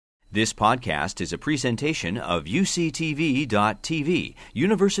This podcast is a presentation of UCTV.tv,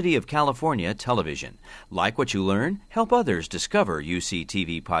 University of California Television. Like what you learn? Help others discover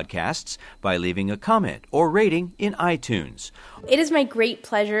UCTV podcasts by leaving a comment or rating in iTunes. It is my great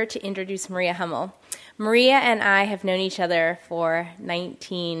pleasure to introduce Maria Hummel. Maria and I have known each other for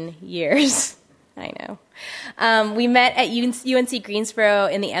 19 years. I know. We met at UNC Greensboro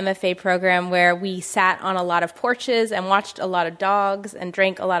in the MFA program, where we sat on a lot of porches and watched a lot of dogs and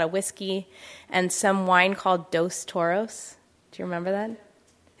drank a lot of whiskey and some wine called Dos Toros. Do you remember that?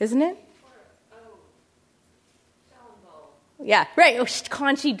 Isn't it? Yeah, right. Oh,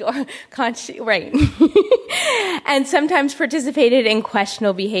 Conchi, right. And sometimes participated in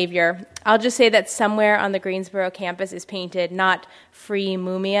questionable behavior. I'll just say that somewhere on the Greensboro campus is painted not Free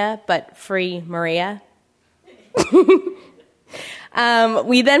Mumia, but Free Maria.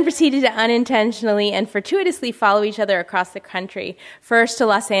 We then proceeded to unintentionally and fortuitously follow each other across the country, first to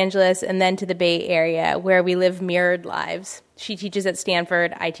Los Angeles and then to the Bay Area, where we live mirrored lives. She teaches at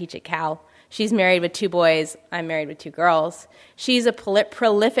Stanford, I teach at Cal. She's married with 2 boys. I'm married with 2 girls. She's a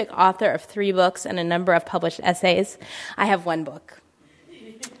prolific author of 3 books and a number of published essays. I have 1 book.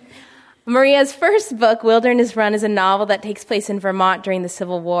 Maria's first book, Wilderness Run, is a novel that takes place in Vermont during the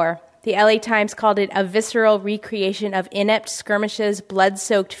Civil War. The LA Times called it a visceral recreation of inept skirmishes,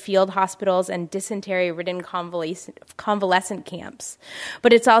 blood-soaked field hospitals, and dysentery-ridden convalescent camps.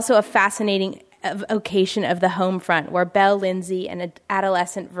 But it's also a fascinating evocation of the home front, where Belle Lindsay, an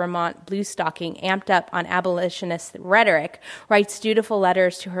adolescent Vermont bluestocking amped up on abolitionist rhetoric, writes dutiful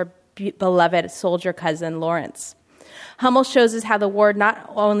letters to her beloved soldier cousin, Lawrence. Hummel shows us how the war not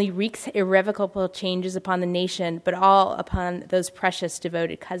only wreaks irrevocable changes upon the nation, but all upon those precious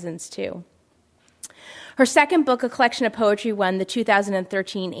devoted cousins, too. Her second book, a collection of poetry, won the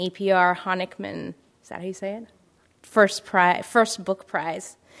 2013 APR Honickman, is that how you say it? First book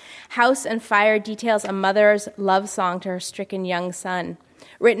prize. House and Fire details a mother's love song to her stricken young son,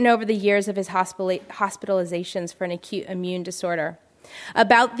 written over the years of his hospitalizations for an acute immune disorder.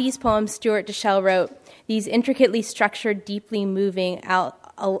 About these poems, Stuart Deschel wrote, "These intricately structured, deeply moving,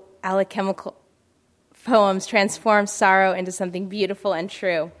 alchemical poems transform sorrow into something beautiful and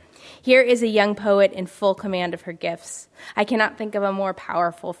true. Here is a young poet in full command of her gifts. I cannot think of a more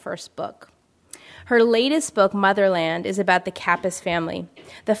powerful first book." Her latest book, Motherland, is about the Kappas family.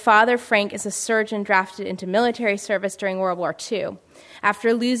 The father, Frank, is a surgeon drafted into military service during World War II.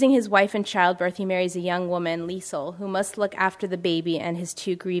 After losing his wife in childbirth, he marries a young woman, Liesel, who must look after the baby and his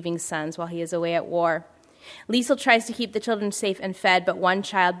 2 grieving sons while he is away at war. Liesel tries to keep the children safe and fed, but one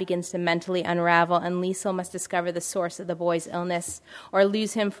child begins to mentally unravel, and Liesel must discover the source of the boy's illness or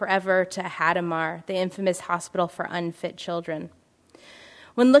lose him forever to Hadamar, the infamous hospital for unfit children.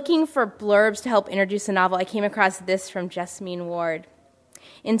 When looking for blurbs to help introduce the novel, I came across this from Jessamine Ward.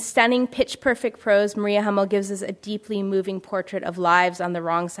 In stunning, pitch-perfect prose, Maria Hummel gives us a deeply moving portrait of lives on the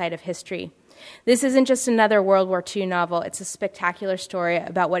wrong side of history. This isn't just another World War II novel. It's a spectacular story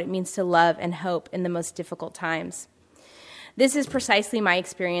about what it means to love and hope in the most difficult times. This is precisely my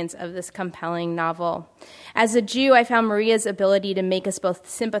experience of this compelling novel. As a Jew, I found Maria's ability to make us both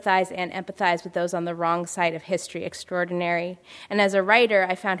sympathize and empathize with those on the wrong side of history extraordinary. And as a writer,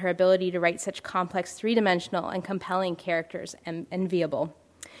 I found her ability to write such complex, 3-dimensional, and compelling characters enviable.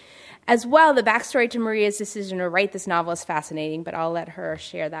 As well, the backstory to Maria's decision to write this novel is fascinating, but I'll let her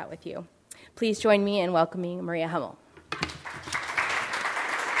share that with you. Please join me in welcoming Maria Hummel.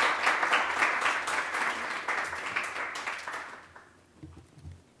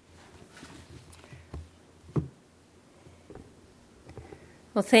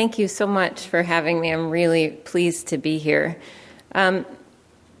 Well, thank you so much for having me. I'm really pleased to be here.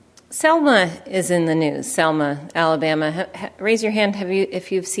 Selma is in the news, Selma, Alabama. Raise your hand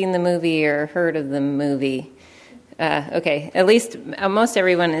if you've seen the movie or heard of the movie. Okay, at least most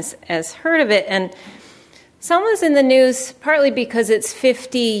everyone has heard of it. And Selma's in the news partly because it's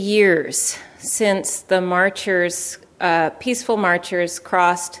 50 years since the marchers, peaceful marchers,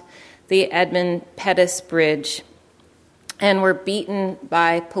 crossed the Edmund Pettus Bridge and were beaten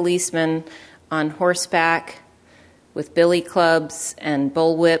by policemen on horseback with billy clubs and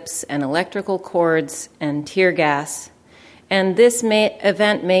bullwhips and electrical cords and tear gas. And this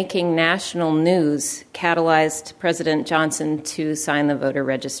event making national news catalyzed President Johnson to sign the Voter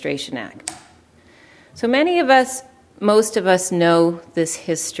Registration Act. So most of us know this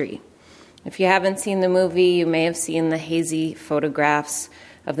history. If you haven't seen the movie, you may have seen the hazy photographs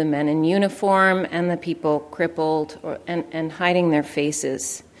of the men in uniform and the people crippled and hiding their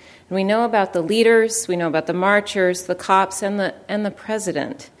faces. And we know about the leaders, we know about the marchers, the cops, and the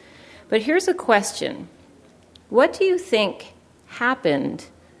president. But here's a question. What do you think happened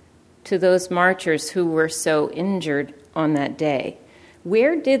to those marchers who were so injured on that day?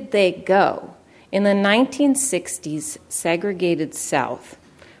 Where did they go? In the 1960s segregated South,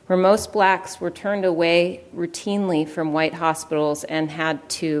 where most blacks were turned away routinely from white hospitals and had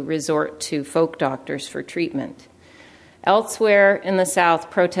to resort to folk doctors for treatment. Elsewhere in the South,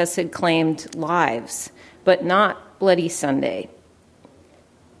 protests had claimed lives, but not Bloody Sunday.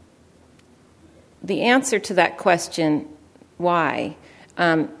 The answer to that question, why,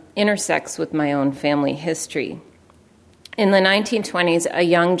 intersects with my own family history. In the 1920s, a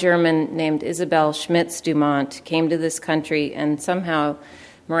young German named Isabel Schmitz-Dumont came to this country and somehow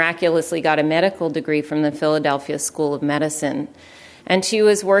miraculously got a medical degree from the Philadelphia School of Medicine. And she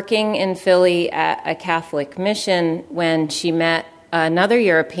was working in Philly at a Catholic mission when she met another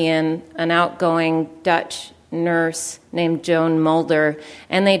European, an outgoing Dutch nurse named Joan Mulder,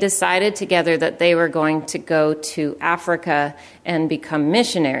 and they decided together that they were going to go to Africa and become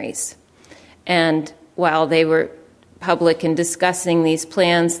missionaries. And while they were public in discussing these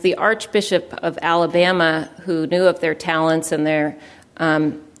plans, the Archbishop of Alabama, who knew of their talents and their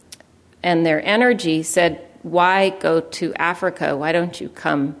energy, said, "Why go to Africa? Why don't you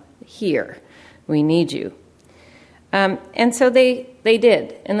come here? We need you." And so they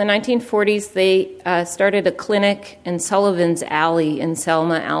did. In the 1940s, they started a clinic in Sullivan's Alley in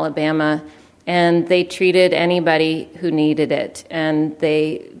Selma, Alabama, and they treated anybody who needed it. And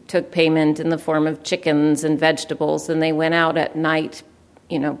they took payment in the form of chickens and vegetables, and they went out at night,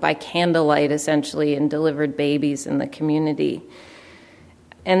 by candlelight, essentially, and delivered babies in the community.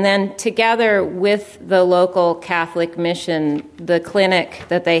 And then together with the local Catholic mission, the clinic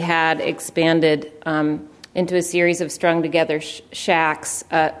that they had expanded into a series of strung-together shacks,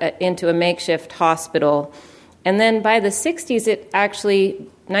 into a makeshift hospital. And then by the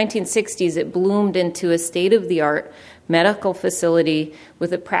 1960s, it bloomed into a state-of-the-art medical facility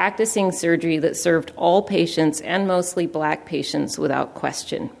with a practicing surgery that served all patients and mostly black patients without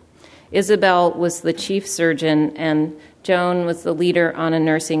question. Isabel was the chief surgeon, and Joan was the leader on a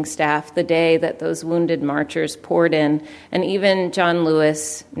nursing staff the day that those wounded marchers poured in. And even John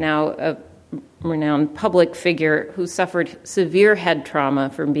Lewis, now a renowned public figure who suffered severe head trauma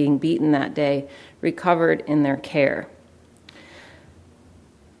from being beaten that day, recovered in their care.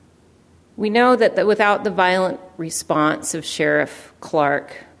 We know that without the violent response of Sheriff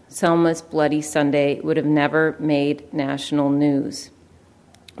Clark, Selma's Bloody Sunday would have never made national news.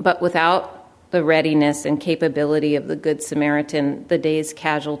 But without the readiness and capability of the Good Samaritan, the day's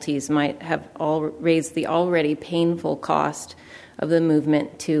casualties might have raised the already painful cost of the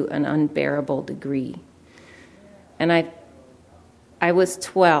movement to an unbearable degree. And I was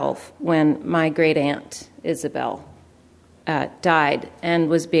 12 when my great-aunt, Isabel, died and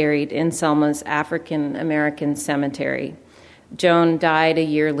was buried in Selma's African-American cemetery. Joan died a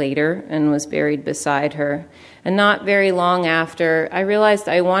year later and was buried beside her. And not very long after, I realized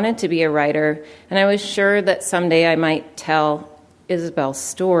I wanted to be a writer, and I was sure that someday I might tell Isabel's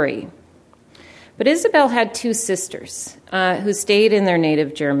story. But Isabel had two sisters who stayed in their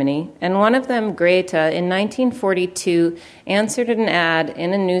native Germany, and one of them, Greta, in 1942 answered an ad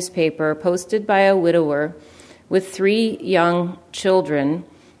in a newspaper posted by a widower with 3 young children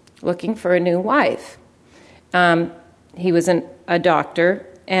looking for a new wife. He was a doctor,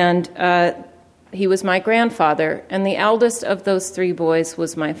 and he was my grandfather, and the eldest of those 3 boys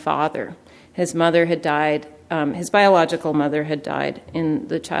was my father. His mother had died. His biological mother had died in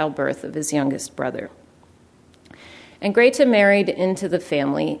the childbirth of his youngest brother. And Greta married into the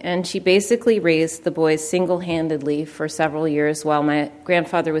family, and she basically raised the boys single-handedly for several years while my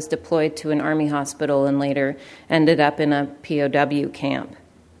grandfather was deployed to an army hospital and later ended up in a POW camp.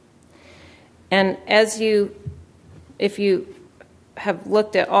 And if you have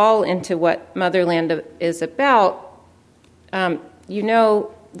looked at all into what Motherland is about, you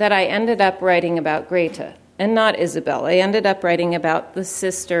know that I ended up writing about Greta and not Isabel. I ended up writing about the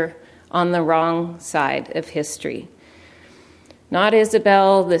sister on the wrong side of history. Not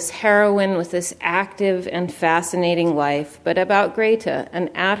Isabel, this heroine with this active and fascinating life, but about Greta, an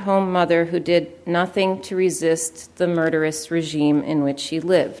at-home mother who did nothing to resist the murderous regime in which she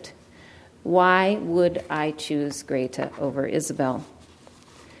lived. Why would I choose Greta over Isabel?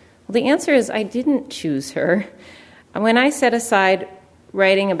 Well, the answer is I didn't choose her. When I set aside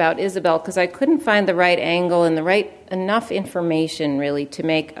writing about Isabel, because I couldn't find the right angle and the right enough information, really, to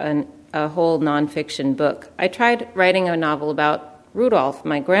make a whole nonfiction book, I tried writing a novel about Rudolph,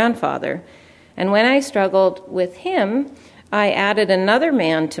 my grandfather. And when I struggled with him, I added another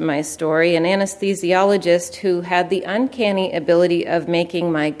man to my story, an anesthesiologist who had the uncanny ability of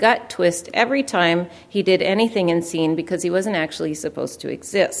making my gut twist every time he did anything in scene because he wasn't actually supposed to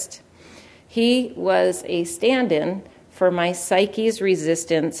exist. He was a stand-in for my psyche's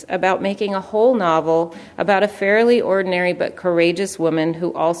resistance about making a whole novel about a fairly ordinary but courageous woman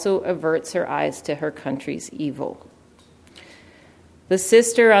who also averts her eyes to her country's evil. The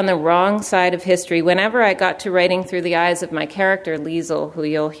sister on the wrong side of history, whenever I got to writing through the eyes of my character, Liesl, who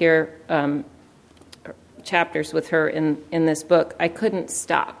you'll hear chapters with her in this book, I couldn't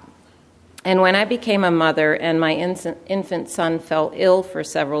stop. And when I became a mother and my infant son fell ill for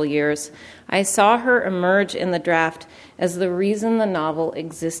several years, I saw her emerge in the draft as the reason the novel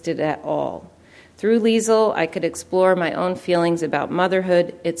existed at all. Through Liesl, I could explore my own feelings about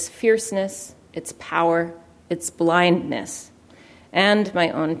motherhood, its fierceness, its power, its blindness, and my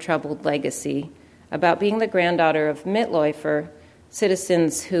own troubled legacy about being the granddaughter of Mitläufer,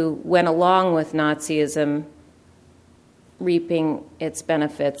 citizens who went along with Nazism, reaping its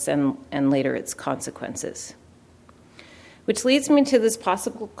benefits and later its consequences. Which leads me to this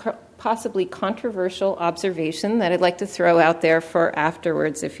possibly controversial observation that I'd like to throw out there for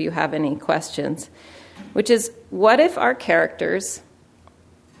afterwards if you have any questions, which is, what if our characters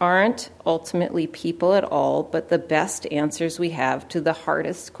aren't ultimately people at all, but the best answers we have to the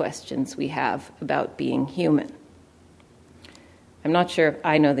hardest questions we have about being human? I'm not sure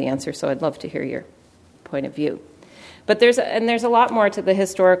I know the answer, so I'd love to hear your point of view. But there's a lot more to the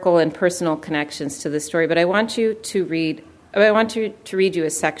historical and personal connections to this story, but I want to read you a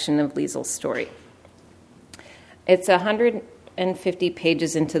section of Liesl's story. It's 150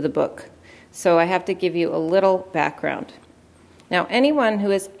 pages into the book, so I have to give you a little background. Now, anyone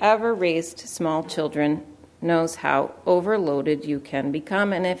who has ever raised small children knows how overloaded you can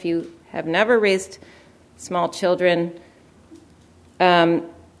become, and if you have never raised small children,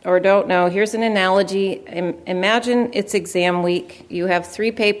 or don't know, here's an analogy. Imagine it's exam week. You have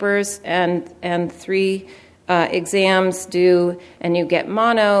 3 papers and 3 exams due, and you get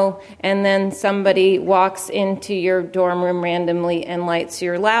mono, and then somebody walks into your dorm room randomly and lights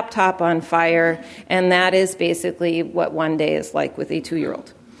your laptop on fire, and that is basically what one day is like with a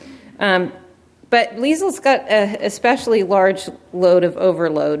 2-year-old. But Liesl's got an especially large load of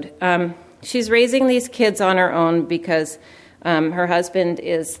overload. She's raising these kids on her own because her husband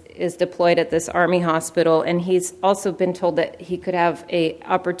is deployed at this army hospital, and he's also been told that he could have an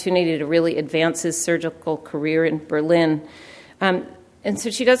opportunity to really advance his surgical career in Berlin. And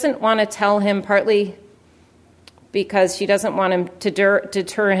so she doesn't want to tell him, partly because she doesn't want him to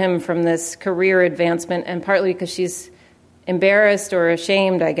deter him from this career advancement, and partly because she's embarrassed or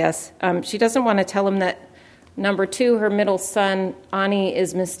ashamed, I guess. She doesn't want to tell him that, number 2, her middle son, Ani,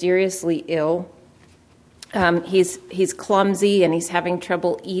 is mysteriously ill. He's clumsy, and he's having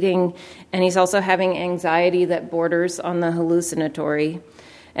trouble eating, and he's also having anxiety that borders on the hallucinatory.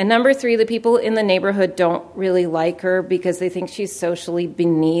 And number 3, the people in the neighborhood don't really like her because they think she's socially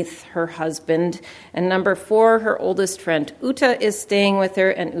beneath her husband. And number 4, her oldest friend, Uta, is staying with her,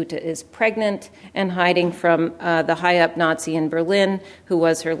 and Uta is pregnant and hiding from the high-up Nazi in Berlin, who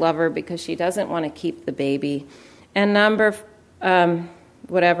was her lover, because she doesn't want to keep the baby. And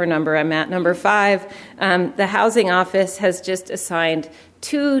whatever number I'm at, number 5, the housing office has just assigned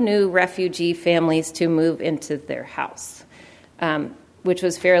 2 new refugee families to move into their house, which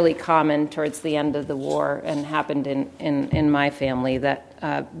was fairly common towards the end of the war and happened in my family,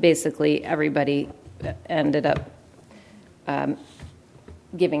 that basically everybody ended up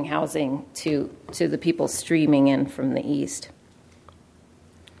giving housing to the people streaming in from the east.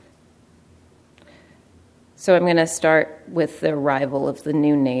 So I'm going to start with the arrival of the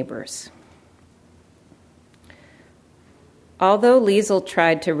new neighbors. Although Liesl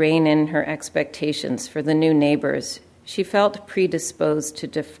tried to rein in her expectations for the new neighbors, she felt predisposed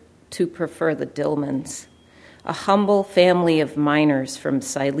to prefer the Dillmans, a humble family of miners from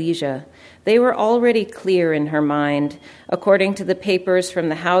Silesia. They were already clear in her mind. According to the papers from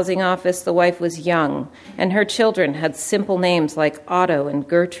the housing office, the wife was young, and her children had simple names like Otto and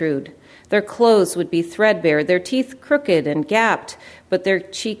Gertrude. Their clothes would be threadbare, their teeth crooked and gapped, but their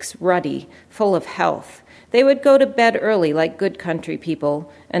cheeks ruddy, full of health. They would go to bed early like good country people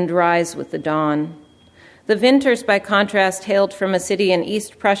and rise with the dawn. The Winters, by contrast, hailed from a city in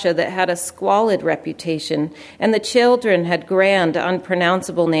East Prussia that had a squalid reputation, and the children had grand,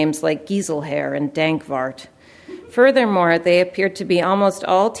 unpronounceable names like Gieselher and Dankwart. Furthermore, they appeared to be almost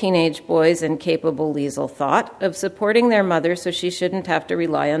all teenage boys and capable, Liesl thought, of supporting their mother so she shouldn't have to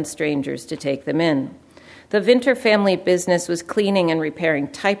rely on strangers to take them in. The Winter family business was cleaning and repairing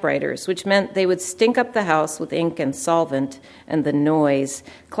typewriters, which meant they would stink up the house with ink and solvent, and the noise,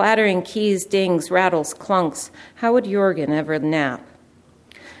 clattering keys, dings, rattles, clunks. How would Jorgen ever nap?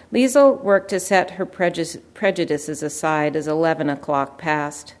 Liesel worked to set her prejudices aside as 11 o'clock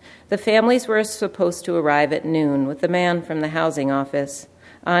passed. The families were supposed to arrive at noon with the man from the housing office.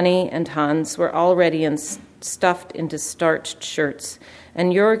 Annie and Hans were already stuffed into starched shirts,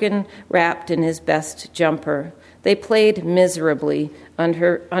 and Jürgen wrapped in his best jumper. They played miserably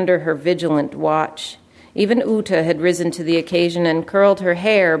under her vigilant watch. Even Uta had risen to the occasion and curled her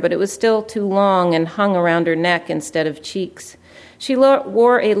hair, but it was still too long and hung around her neck instead of cheeks. She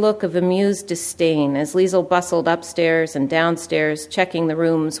wore a look of amused disdain as Liesel bustled upstairs and downstairs, checking the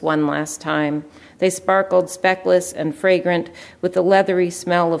rooms one last time. They sparkled speckless and fragrant with the leathery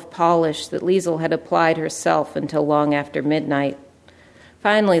smell of polish that Liesel had applied herself until long after midnight.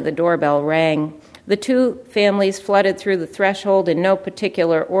 Finally, the doorbell rang. The two families flooded through the threshold in no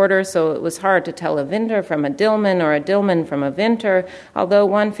particular order, so it was hard to tell a Winter from a Dillman or a Dillman from a Winter, although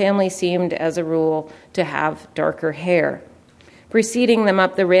one family seemed, as a rule, to have darker hair. Preceding them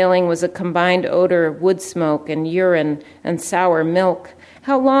up the railing was a combined odor of wood smoke and urine and sour milk.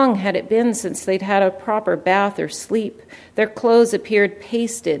 How long had it been since they'd had a proper bath or sleep? Their clothes appeared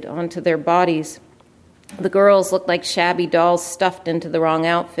pasted onto their bodies. The girls looked like shabby dolls stuffed into the wrong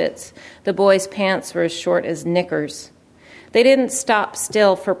outfits. The boys' pants were as short as knickers. They didn't stop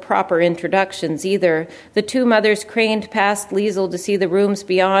still for proper introductions either. The two mothers craned past Liesel to see the rooms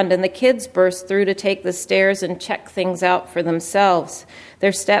beyond, and the kids burst through to take the stairs and check things out for themselves.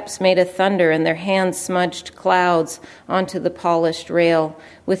 Their steps made a thunder, and their hands smudged clouds onto the polished rail.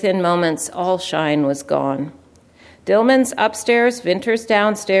 Within moments, all shine was gone. Dillman's upstairs, Winter's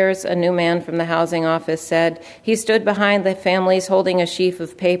downstairs, a new man from the housing office said. He stood behind the families holding a sheaf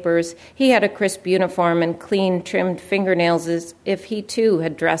of papers. He had a crisp uniform and clean, trimmed fingernails as if he, too,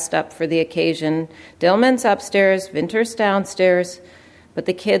 had dressed up for the occasion. Dillman's upstairs, Winter's downstairs. But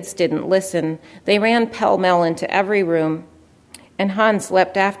the kids didn't listen. They ran pell-mell into every room, and Hans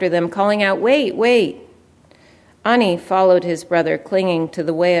leapt after them, calling out, "Wait, wait!" Annie followed his brother, clinging to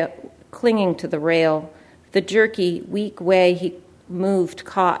the rail. The jerky, weak way he moved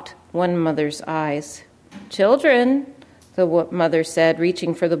caught one mother's eyes. "Children," the mother said,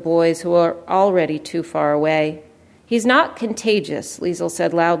 reaching for the boys who were already too far away. "He's not contagious," Liesel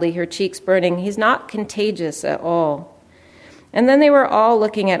said loudly, her cheeks burning. "He's not contagious at all." And then they were all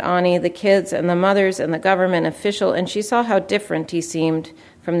looking at Annie, the kids and the mothers and the government official, and she saw how different he seemed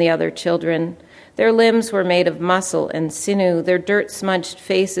from the other children. Their limbs were made of muscle and sinew, their dirt-smudged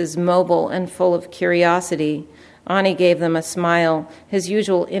faces mobile and full of curiosity. Ani gave them a smile, his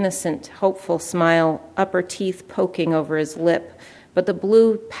usual innocent, hopeful smile, upper teeth poking over his lip, but the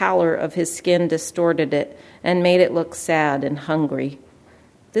blue pallor of his skin distorted it and made it look sad and hungry.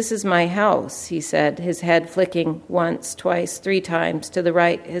 "This is my house," he said, his head flicking once, twice, 3 times to the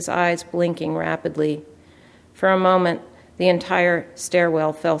right, his eyes blinking rapidly. For a moment, the entire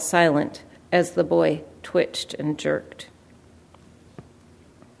stairwell fell silent as the boy twitched and jerked.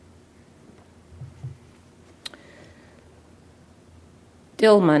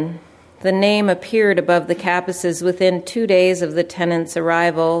 Dillman. The name appeared above the Cappuses within 2 days of the tenant's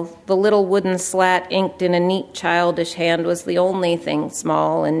arrival. The little wooden slat inked in a neat childish hand was the only thing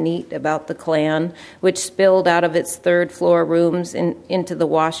small and neat about the clan, which spilled out of its third-floor rooms into the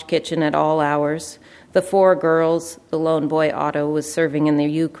wash kitchen at all hours. The 4 girls, the lone boy Otto was serving in the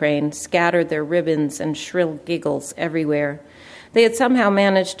Ukraine, scattered their ribbons and shrill giggles everywhere. They had somehow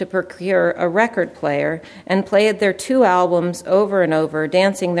managed to procure a record player and played their 2 albums over and over,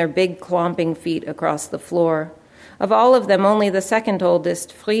 dancing their big clomping feet across the floor. Of all of them, only the second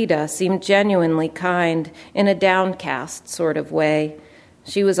oldest, Frida, seemed genuinely kind in a downcast sort of way.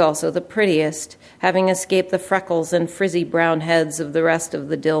 She was also the prettiest, having escaped the freckles and frizzy brown heads of the rest of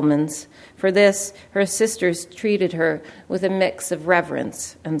the Dillmans. For this, her sisters treated her with a mix of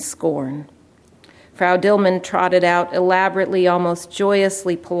reverence and scorn. Frau Dillman trotted out, elaborately, almost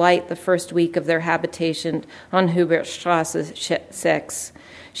joyously polite, the first week of their habitation on Hubertstrasse 6.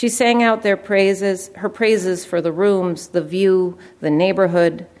 She sang out her praises for the rooms, the view, the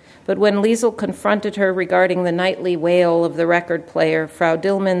neighborhood. But when Liesel confronted her regarding the nightly wail of the record player, Frau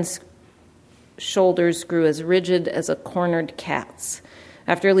Dillman's shoulders grew as rigid as a cornered cat's.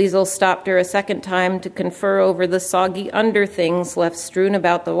 After Liesel stopped her a second time to confer over the soggy underthings left strewn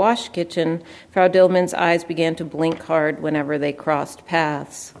about the wash kitchen, Frau Dillman's eyes began to blink hard whenever they crossed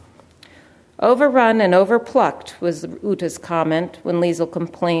paths. "Overrun and overplucked," was Uta's comment when Liesel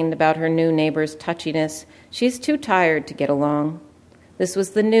complained about her new neighbor's touchiness. "She's too tired to get along." This was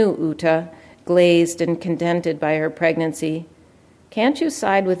the new Uta, glazed and contented by her pregnancy. "Can't you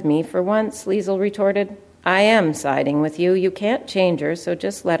side with me for once?" Liesel retorted. "I am siding with you. You can't change her, so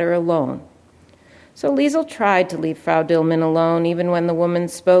just let her alone." So Liesel tried to leave Frau Dillmann alone, even when the woman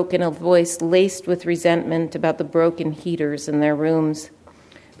spoke in a voice laced with resentment about the broken heaters in their rooms.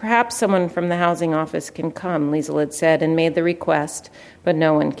 Perhaps someone from the housing office can come, Liesel had said, and made the request, but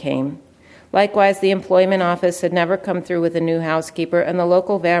no one came. Likewise, the employment office had never come through with a new housekeeper, and the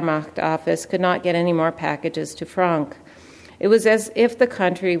local Wehrmacht office could not get any more packages to Frank. It was as if the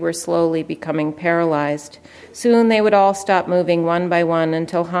country were slowly becoming paralyzed. Soon they would all stop moving one by one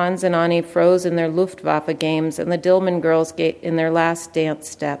until Hans and Annie froze in their Luftwaffe games and the Dillmann girls in their last dance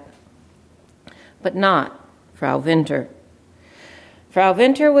step. But not Frau Winter. Frau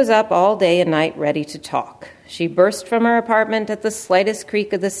Winter was up all day and night ready to talk. She burst from her apartment at the slightest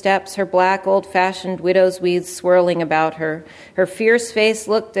creak of the steps, her black, old-fashioned widow's weeds swirling about her. Her fierce face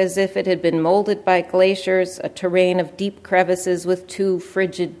looked as if it had been molded by glaciers, a terrain of deep crevices with 2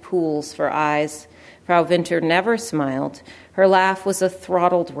 frigid pools for eyes. Frau Winter never smiled. Her laugh was a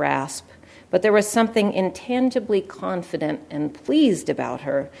throttled rasp. But there was something intangibly confident and pleased about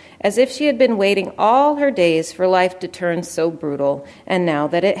her, as if she had been waiting all her days for life to turn so brutal, and now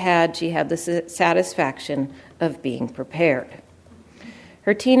that it had, she had the satisfaction of being prepared.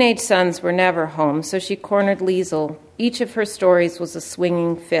 Her teenage sons were never home, so she cornered Liesel. Each of her stories was a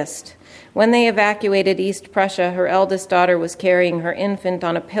swinging fist. When they evacuated East Prussia, her eldest daughter was carrying her infant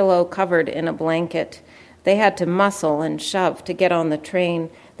on a pillow covered in a blanket. They had to muscle and shove to get on the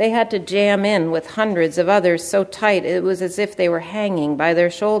train. They had to jam in with hundreds of others so tight it was as if they were hanging by their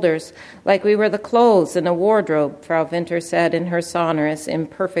shoulders, like we were the clothes in a wardrobe, Frau Winter said in her sonorous,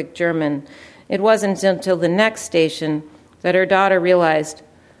 imperfect German. It wasn't until the next station that her daughter realized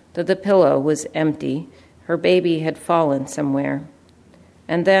that the pillow was empty. Her baby had fallen somewhere.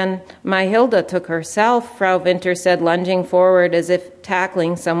 And then my Hilda took herself, Frau Winter said, lunging forward as if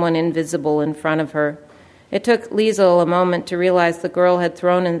tackling someone invisible in front of her. It took Liesel a moment to realize the girl had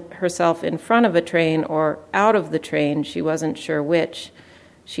thrown herself in front of a train or out of the train. She wasn't sure which.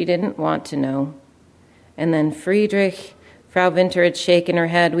 She didn't want to know. And then Friedrich, Frau Winter had shaken her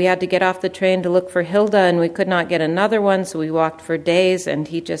head. We had to get off the train to look for Hilda, and we could not get another one, so we walked for days, and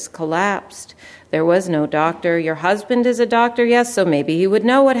he just collapsed. There was no doctor. Your husband is a doctor, yes, so maybe he would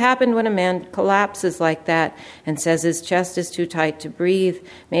know what happened when a man collapses like that and says his chest is too tight to breathe.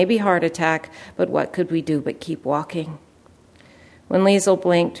 Maybe heart attack, but what could we do but keep walking? When Liesel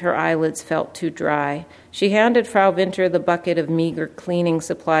blinked, her eyelids felt too dry. She handed Frau Winter the bucket of meager cleaning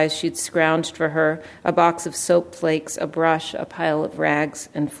supplies she'd scrounged for her, a box of soap flakes, a brush, a pile of rags,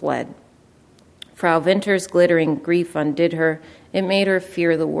 and fled. Frau Winter's glittering grief undid her. It made her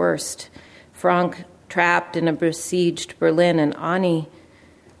fear the worst. Frank trapped in a besieged Berlin, and Annie.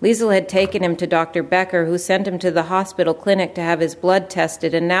 Liesel had taken him to Dr. Becker, who sent him to the hospital clinic to have his blood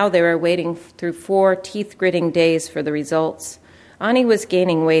tested, and now they were waiting through 4 teeth-gritting days for the results. Annie was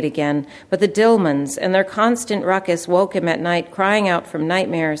gaining weight again, but the Dillmanns and their constant ruckus woke him at night, crying out from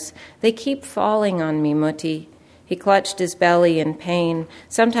nightmares. They keep falling on me, Mutti. He clutched his belly in pain.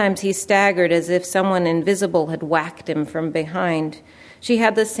 Sometimes he staggered as if someone invisible had whacked him from behind. She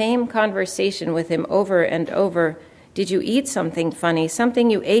had the same conversation with him over and over. Did you eat something funny? Something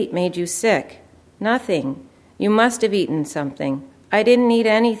you ate made you sick? Nothing. You must have eaten something. I didn't eat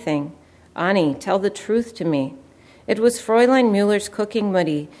anything. Annie, tell the truth to me. It was Fräulein Müller's cooking,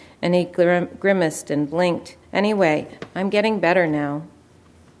 Mutti, and he grimaced and blinked. Anyway, I'm getting better now.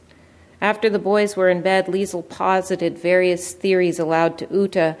 After the boys were in bed, Liesel posited various theories aloud to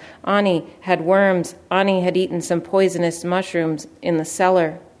Uta. Annie had worms. Annie had eaten some poisonous mushrooms in the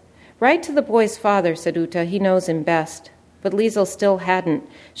cellar. Write to the boy's father, said Uta. He knows him best. But Liesel still hadn't.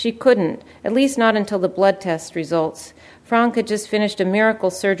 She couldn't, at least not until the blood test results. Frank had just finished a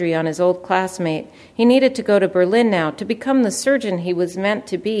miracle surgery on his old classmate. He needed to go to Berlin now to become the surgeon he was meant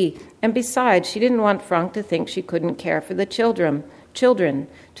to be. And besides, she didn't want Frank to think she couldn't care for the children,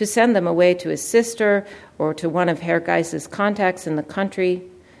 to send them away to his sister or to one of Herr Geiss's contacts in the country.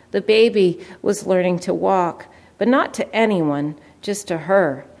 The baby was learning to walk, but not to anyone, just to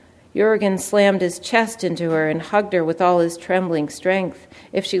her. Jürgen slammed his chest into her and hugged her with all his trembling strength.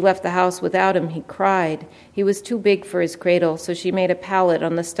 If she left the house without him, he cried. He was too big for his cradle, so she made a pallet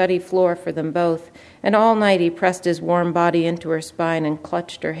on the study floor for them both, and all night he pressed his warm body into her spine and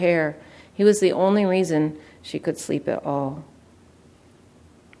clutched her hair. He was the only reason she could sleep at all.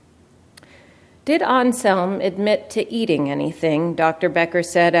 Did Anselm admit to eating anything? Dr. Becker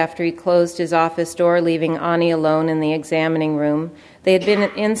said after he closed his office door, leaving Annie alone in the examining room. They had been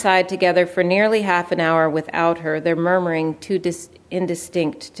inside together for nearly half an hour without her, their murmuring too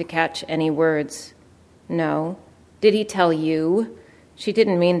indistinct to catch any words. No. Did he tell you? She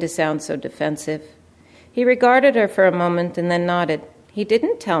didn't mean to sound so defensive. He regarded her for a moment and then nodded. He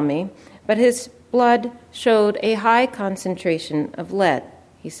didn't tell me, but his blood showed a high concentration of lead,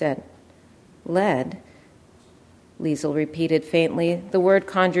 he said. Lead? Liesl repeated faintly. The word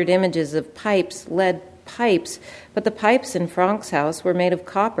conjured images of pipes, lead pipes, but the pipes in Frank's house were made of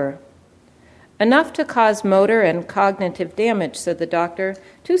copper. Enough to cause motor and cognitive damage, said the doctor.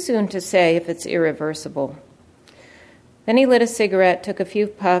 Too soon to say if it's irreversible. Then he lit a cigarette, took a few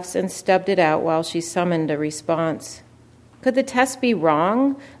puffs, and stubbed it out while she summoned a response. Could the test be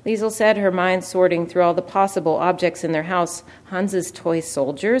wrong? Liesl said, her mind sorting through all the possible objects in their house. Hans's toy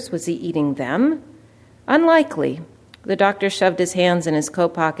soldiers? Was he eating them? Unlikely. The doctor shoved his hands in his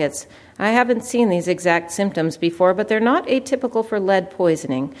coat pockets. I haven't seen these exact symptoms before, but they're not atypical for lead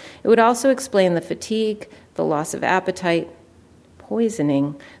poisoning. It would also explain the fatigue, the loss of appetite.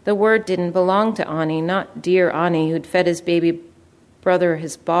 Poisoning. The word didn't belong to Ani, not dear Ani, who'd fed his baby brother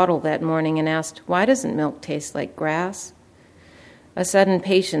his bottle that morning and asked, why doesn't milk taste like grass? A sudden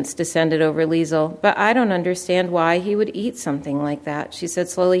patience descended over Liesl. But I don't understand why he would eat something like that, she said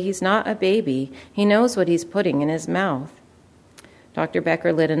slowly. He's not a baby. He knows what he's putting in his mouth. Dr.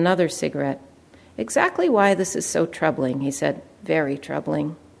 Becker lit another cigarette. Exactly why this is so troubling, he said. Very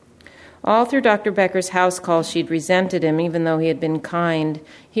troubling. All through Dr. Becker's house call, she'd resented him, even though he had been kind.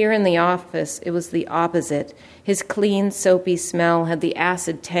 Here in the office, it was the opposite. His clean, soapy smell had the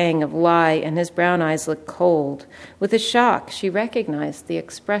acid tang of lye, and his brown eyes looked cold. With a shock, she recognized the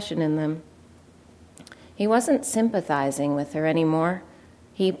expression in them. He wasn't sympathizing with her anymore.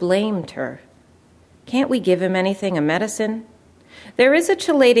 He blamed her. Can't we give him anything, a medicine? There is a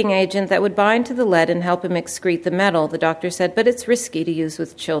chelating agent that would bind to the lead and help him excrete the metal, the doctor said, but it's risky to use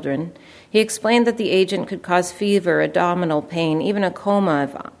with children. He explained that the agent could cause fever, abdominal pain, even a coma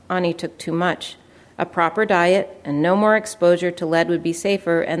if Ani took too much. A proper diet and no more exposure to lead would be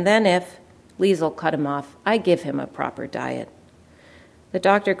safer, and then if... Liesl cut him off. I give him a proper diet. The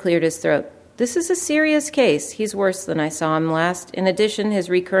doctor cleared his throat. This is a serious case. He's worse than I saw him last. In addition, his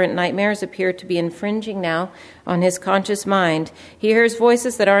recurrent nightmares appear to be infringing now on his conscious mind. He hears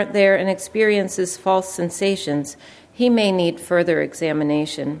voices that aren't there and experiences false sensations. He may need further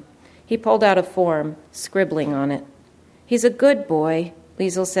examination. He pulled out a form, scribbling on it. He's a good boy,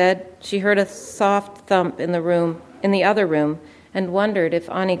 Liesl said. She heard a soft thump in the other room, and wondered if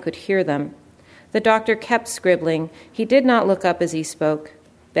Ani could hear them. The doctor kept scribbling. He did not look up as he spoke.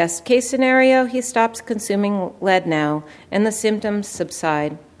 Best case scenario, he stops consuming lead now, and the symptoms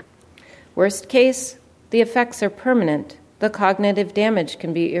subside. Worst case, the effects are permanent. The cognitive damage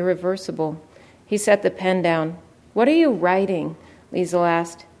can be irreversible. He set the pen down. What are you writing? Liesl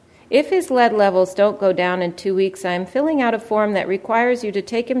asked. If his lead levels don't go down in 2 weeks, I am filling out a form that requires you to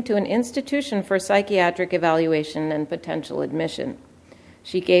take him to an institution for psychiatric evaluation and potential admission.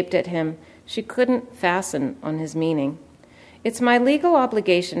 She gaped at him. She couldn't fasten on his meaning. It's my legal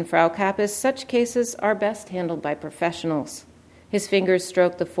obligation, Frau Kappes. Such cases are best handled by professionals. His fingers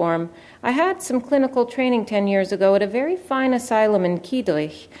stroked the form. I had some clinical training 10 years ago at a very fine asylum in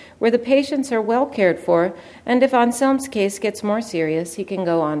Kiedrich, where the patients are well cared for, and if Anselm's case gets more serious, he can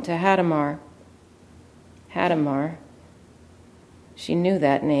go on to Hadamar. Hadamar. She knew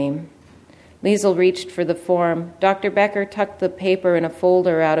that name. Liesl reached for the form. Dr. Becker tucked the paper in a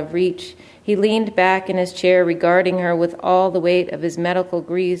folder out of reach. He leaned back in his chair, regarding her with all the weight of his medical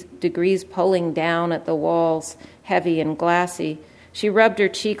degrees pulling down at the walls, heavy and glassy. She rubbed her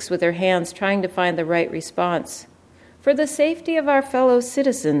cheeks with her hands, trying to find the right response. For the safety of our fellow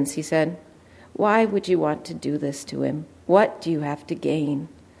citizens, he said. Why would you want to do this to him? What do you have to gain?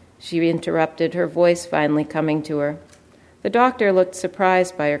 She interrupted, her voice finally coming to her. The doctor looked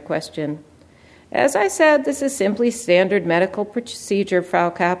surprised by her question. As I said, this is simply standard medical procedure, Frau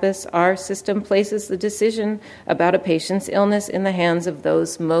Kappes. Our system places the decision about a patient's illness in the hands of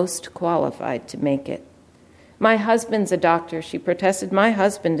those most qualified to make it. My husband's a doctor, she protested. My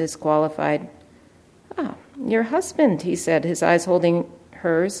husband is qualified. Ah, your husband, he said, his eyes holding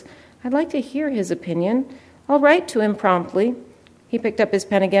hers. I'd like to hear his opinion. I'll write to him promptly. He picked up his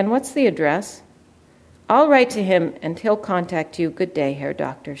pen again. What's the address? I'll write to him, and he'll contact you. Good day, Herr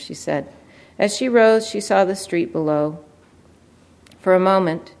Doctor, she said. As she rose, she saw the street below. For a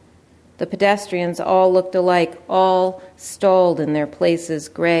moment, the pedestrians all looked alike, all stalled in their places,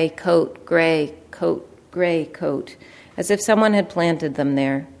 gray coat, gray coat, gray coat, as if someone had planted them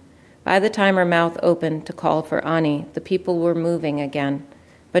there. By the time her mouth opened to call for Ani, the people were moving again,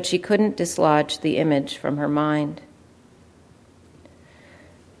 but she couldn't dislodge the image from her mind.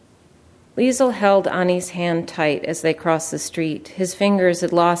 Liesel held Annie's hand tight as they crossed the street. His fingers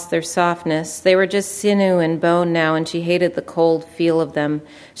had lost their softness. They were just sinew and bone now, and she hated the cold feel of them.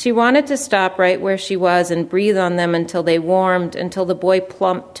 She wanted to stop right where she was and breathe on them until they warmed, until the boy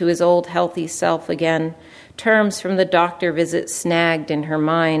plumped to his old healthy self again. Terms from the doctor visit snagged in her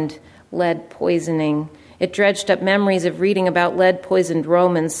mind. Lead poisoning. It dredged up memories of reading about lead-poisoned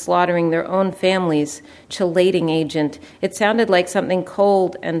Romans slaughtering their own families. Chelating agent. It sounded like something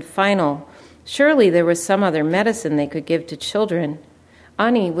cold and final. Surely there was some other medicine they could give to children.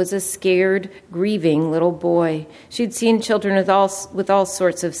 Annie was a scared, grieving little boy. She'd seen children with all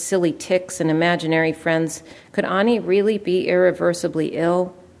sorts of silly tics and imaginary friends. Could Annie really be irreversibly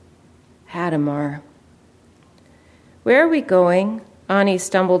ill? Hadamar. Where are we going? Annie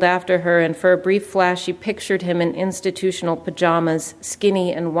stumbled after her, and for a brief flash she pictured him in institutional pajamas,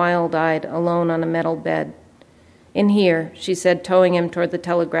 skinny and wild-eyed, alone on a metal bed. In here, she said, towing him toward the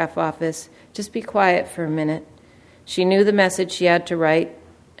telegraph office. Just be quiet for a minute. She knew the message she had to write,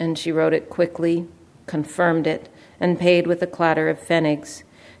 and she wrote it quickly, confirmed it, and paid with a clatter of pfennigs.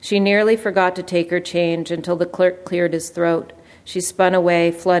 She nearly forgot to take her change until the clerk cleared his throat. She spun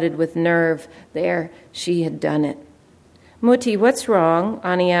away, flooded with nerve. There, she had done it. Mutti, what's wrong?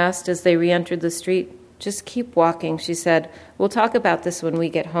 Annie asked as they re-entered the street. Just keep walking, she said. We'll talk about this when we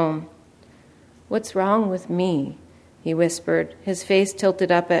get home. What's wrong with me? He whispered, his face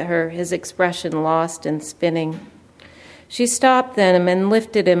tilted up at her, his expression lost and spinning. She stopped then and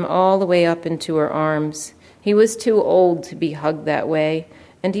lifted him all the way up into her arms. He was too old to be hugged that way,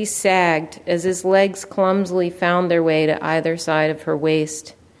 and he sagged as his legs clumsily found their way to either side of her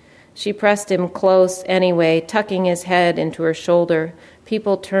waist. She pressed him close anyway, tucking his head into her shoulder.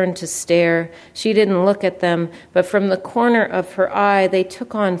 People turned to stare. She didn't look at them, but from the corner of her eye they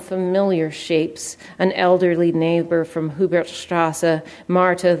took on familiar shapes. An elderly neighbor from Hubertstrasse,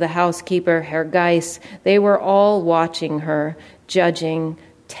 Marta, the housekeeper, Herr Geiss. They were all watching her, judging,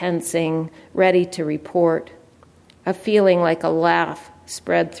 tensing, ready to report. A feeling like a laugh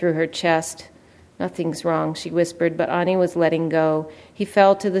spread through her chest. Nothing's wrong, she whispered, but Annie was letting go. He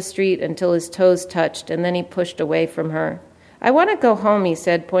fell to the street until his toes touched, and then he pushed away from her. I want to go home, he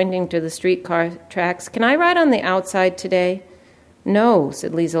said, pointing to the streetcar tracks. Can I ride on the outside today? No,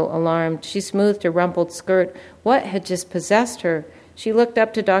 said Liesel, alarmed. She smoothed her rumpled skirt. What had just possessed her? She looked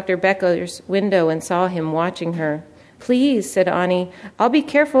up to Dr. Becker's window and saw him watching her. Please, said Annie. I'll be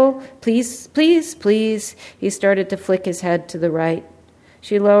careful. Please, please, please. He started to flick his head to the right.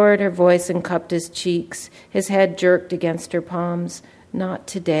 She lowered her voice and cupped his cheeks. His head jerked against her palms. Not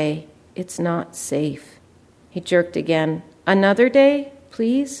today. It's not safe. He jerked again. Another day,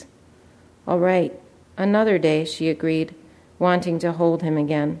 please? All right, another day, she agreed, wanting to hold him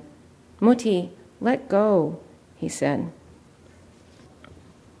again. Mutti, let go, he said.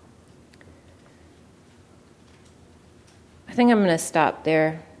 I think I'm going to stop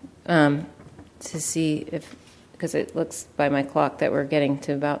there to see if, because it looks by my clock that we're getting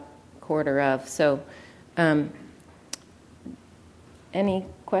to about 1:15. So any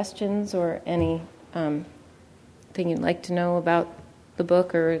questions or any thing you'd like to know about the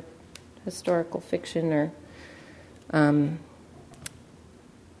book or historical fiction or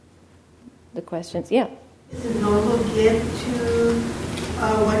the questions? Yeah. Does the novel get to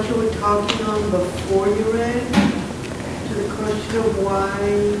what you were talking on before you read? To the question of why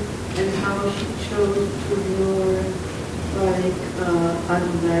and how she chose to ignore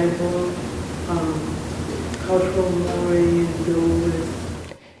undeniable cultural memory and go with...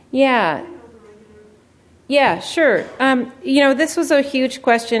 Yeah, sure. This was a huge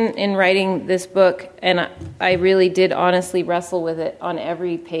question in writing this book, and I really did honestly wrestle with it on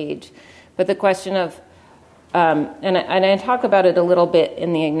every page. But the question of, and I talk about it a little bit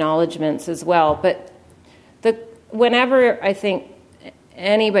in the acknowledgments as well, but whenever I think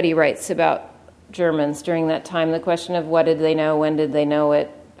anybody writes about Germans during that time, the question of what did they know, when did they know it,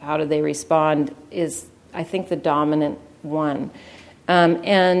 how did they respond is, I think, the dominant one.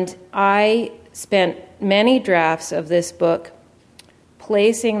 And I spent many drafts of this book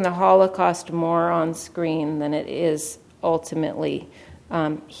placing the Holocaust more on screen than it is ultimately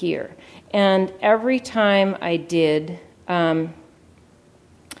here. And every time I did, I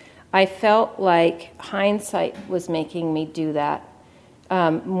felt like hindsight was making me do that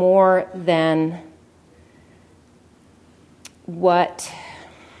more than what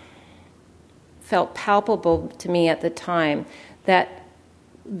felt palpable to me at the time, that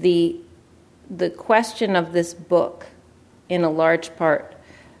the question of this book, in a large part,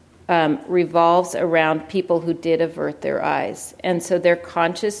 revolves around people who did avert their eyes. And so their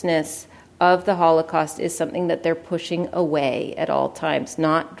consciousness of the Holocaust is something that they're pushing away at all times,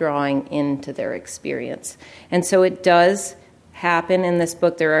 not drawing into their experience. And so it does happen in this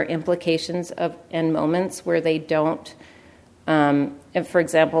book. There are implications of and moments where they don't. If, for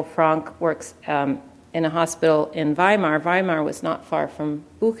example, Frank works in a hospital in Weimar. Weimar was not far from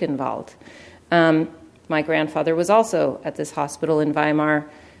Buchenwald. My grandfather was also at this hospital in Weimar,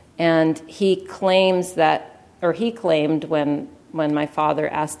 and he claimed when my father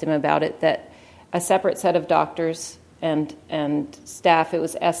asked him about it, that a separate set of doctors and staff, it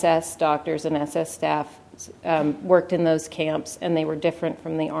was SS doctors and SS staff, worked in those camps, and they were different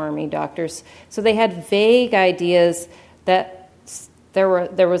from the army doctors. So they had vague ideas that there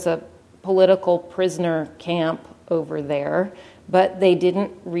was a political prisoner camp over there, but they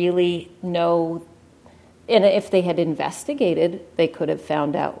didn't really know. And if they had investigated, they could have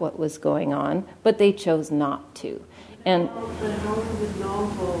found out what was going on, but they chose not to. And but how in the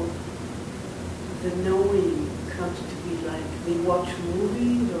novel the knowing comes to be like? They watch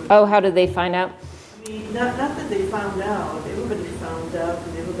movies? Or how did they find out? I mean, not that they found out. Everybody found out,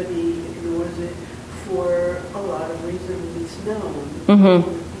 and everybody ignores it for a lot of reasons. It's known. Mm-hmm.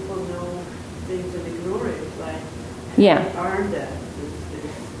 People know things and ignore it. Like, aren't that?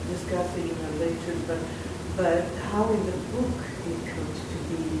 It's discussing in our lectures, but how in the book it comes to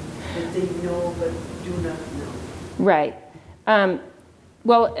be that they know but do not know. Right.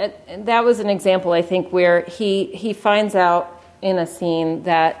 That was an example, I think, where he finds out in a scene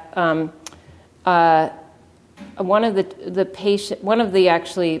that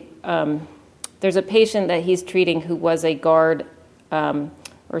there's a patient that he's treating who was a guard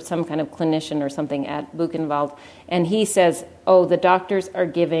or some kind of clinician or something at Buchenwald, and he says, the doctors are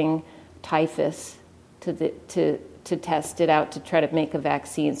giving typhus to test it out to try to make a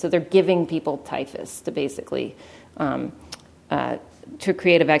vaccine. So they're giving people typhus to basically to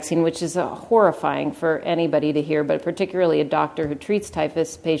create a vaccine, which is horrifying for anybody to hear, but particularly a doctor who treats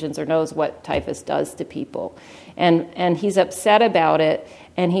typhus patients or knows what typhus does to people. And he's upset about it,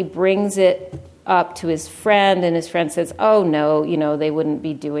 and he brings it up to his friend, and his friend says, no, they wouldn't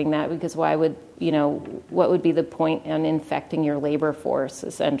be doing that, because why would, what would be the point in infecting your labor force,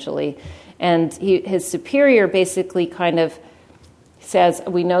 essentially? And his superior basically kind of says,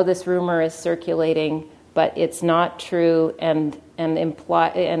 we know this rumor is circulating, but it's not true, and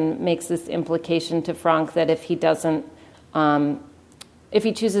makes this implication to Frank that if he doesn't, if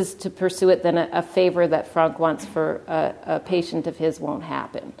he chooses to pursue it, then a favor that Frank wants for a patient of his won't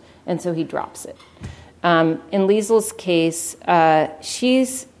happen, and so he drops it. In Liesel's case,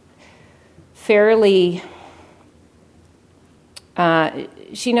 she's fairly.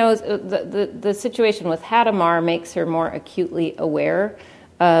 She knows the situation with Hadamar makes her more acutely aware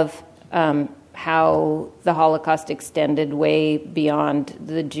of how the Holocaust extended way beyond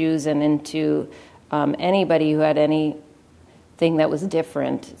the Jews and into anybody who had anything that was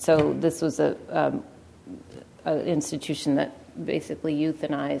different. So this was an institution that basically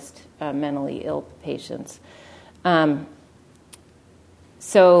euthanized mentally ill patients.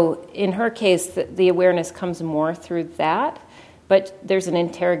 So in her case, the awareness comes more through that. But there's an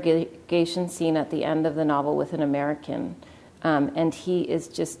interrogation scene at the end of the novel with an American, and he is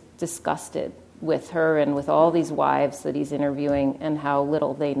just disgusted with her and with all these wives that he's interviewing and how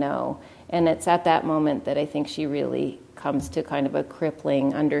little they know. And it's at that moment that I think she really comes to kind of a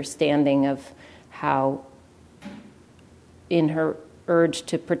crippling understanding of how, in her urge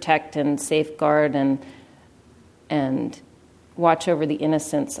to protect and safeguard and watch over the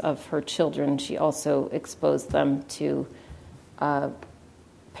innocence of her children, she also exposed them to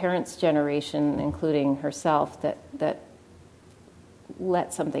parents' generation, including herself, that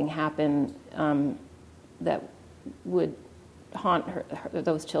let something happen that would haunt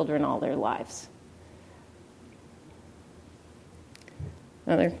those children all their lives.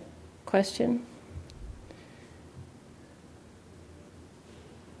 Another question?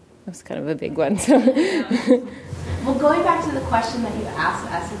 That was kind of a big one. Well, going back to the question that you asked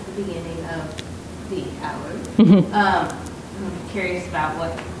us at the beginning of the hour, I'm curious about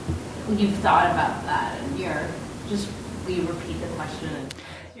what you've thought about that, and will you repeat the question?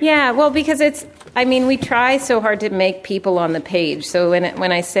 Yeah, well, because we try so hard to make people on the page. So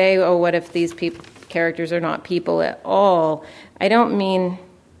when I say, what if these characters are not people at all, I don't mean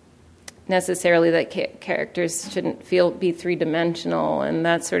necessarily that characters shouldn't be three-dimensional and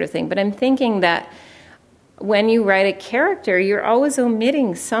that sort of thing, but I'm thinking that when you write a character, you're always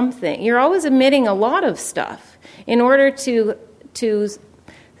omitting something. You're always omitting a lot of stuff in order to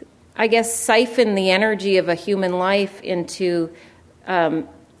I guess, siphon the energy of a human life into the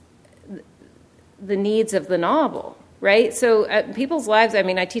needs of the novel. right? So people's lives, I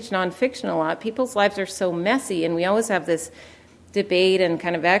mean, I teach nonfiction a lot. People's lives are so messy, and we always have this debate and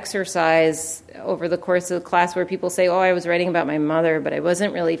kind of exercise over the course of the class where people say, oh, I was writing about my mother, but I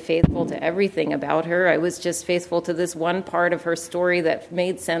wasn't really faithful to everything about her. I was just faithful to this one part of her story that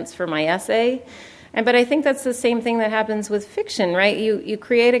made sense for my essay. But I think that's the same thing that happens with fiction, right? You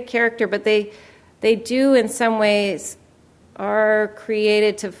create a character, but they do in some ways are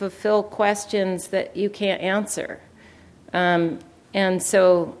created to fulfill questions that you can't answer. And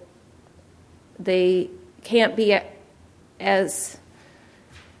so they can't be as,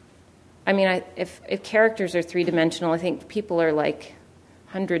 I mean, if characters are three-dimensional, I think people are like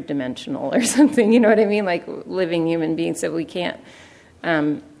 100-dimensional or something, you know what I mean? Like living human beings, so we can't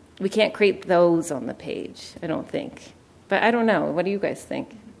create those on the page, I don't think. But I don't know. What do you guys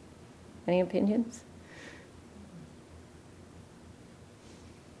think? Any opinions?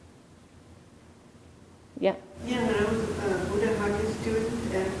 Yeah. Yeah, when I was a Buddha Hockey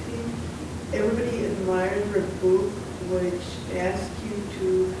student acting, everybody admired her book, which asks you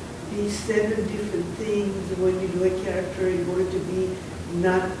to be 7 different things when you do a character in order to be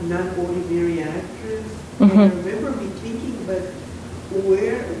not ordinary actress. Mm-hmm. And I remember me thinking, but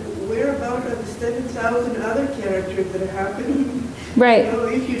where about are the 7,000 other characters that are happening? Right. You know,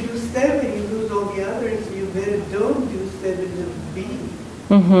 if you do 7, you lose all the others. You better don't do 7 and B.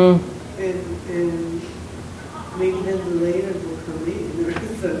 Mm-hmm. And maybe then the later will come in or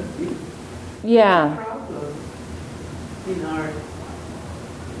something. Yeah. It's a problem in art.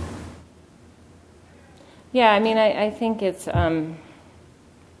 Yeah, I mean, I think it's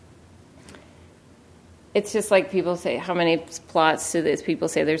just like people say, how many plots to this? People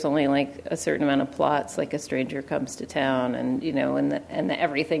say there's only like a certain amount of plots, like a stranger comes to town, and you know, and the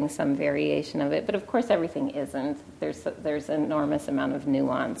everything's some variation of it. But of course, everything isn't. There's an enormous amount of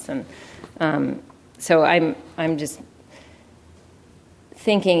nuance, and so I'm just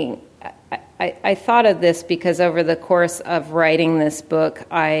thinking. I thought of this because over the course of writing this book,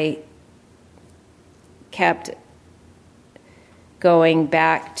 I kept going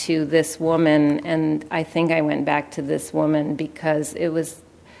back to this woman, and I think I went back to this woman because it was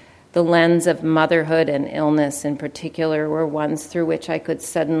the lens of motherhood and illness in particular were ones through which I could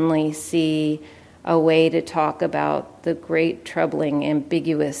suddenly see a way to talk about the great, troubling,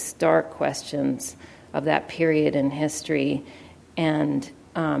 ambiguous, dark questions of that period in history and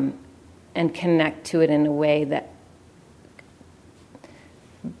connect to it in a way that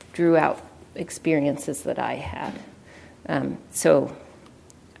drew out experiences that I had. So,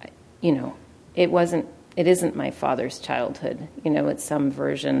 you know, it isn't my father's childhood. You know, it's some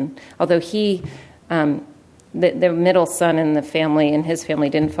version. Although he, the middle son in the family, in his family,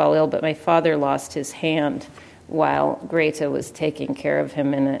 didn't fall ill, but my father lost his hand while Greta was taking care of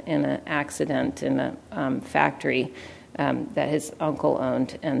him in an accident in a factory that his uncle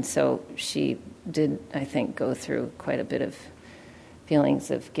owned, and so she did, I think, go through quite a bit of feelings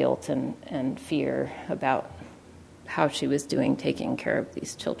of guilt and fear about how she was doing taking care of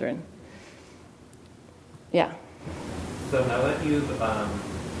these children. Yeah. So now that you've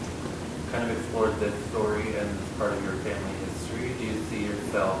kind of explored this story and this part of your family history, do you see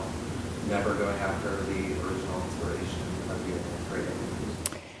yourself never going after the original inspiration of your writing?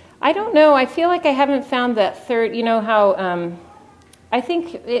 I don't know. I feel like I haven't found that third, you know how, I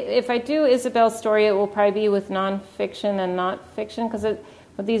think if I do Isabel's story, it will probably be with nonfiction and not fiction, because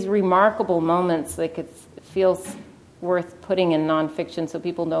with these remarkable moments, like it feels worth putting in nonfiction so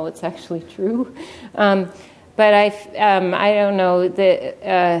people know it's actually true. But I don't know,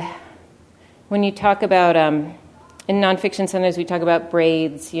 when you talk about, in nonfiction, sometimes we talk about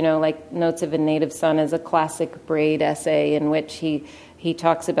braids, you know, like Notes of a Native Son is a classic braid essay in which he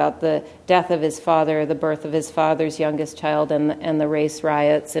talks about the death of his father, the birth of his father's youngest child, and the race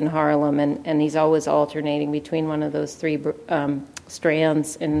riots in Harlem, and he's always alternating between one of those three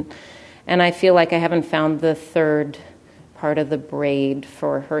strands, and I feel like I haven't found the third part of the braid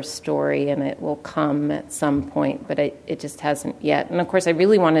for her story, and it will come at some point, but it just hasn't yet. And of course, I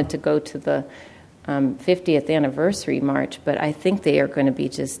really wanted to go to the 50th anniversary march, but I think they are going to be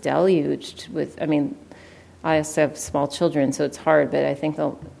just deluged with, I mean, I also have small children, so it's hard, but I think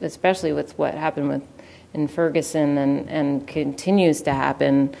they'll, especially with what happened in Ferguson and continues to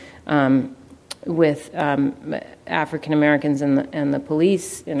happen with African Americans and the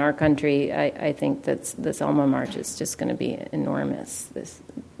police in our country, I think that the Selma March is just going to be enormous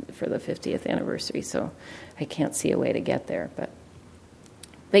for the 50th anniversary. So I can't see a way to get there, but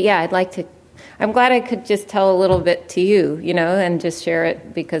yeah, I'd like to. I'm glad I could just tell a little bit to you, you know, and just share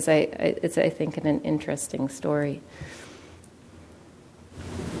it because it's I think an interesting story.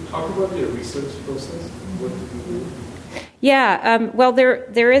 Talk about your research process. What did you do? Yeah, well,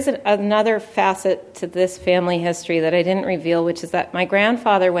 there is another facet to this family history that I didn't reveal, which is that my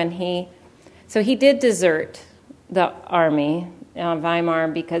grandfather, he did desert the army, Weimar,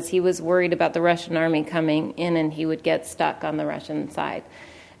 because he was worried about the Russian army coming in and he would get stuck on the Russian side.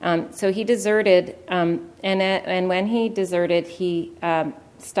 So he deserted, and when he deserted, he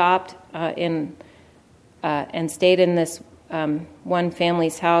stopped and stayed in this one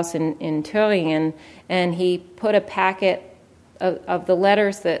family's house in Thüringen, and he put a packet of the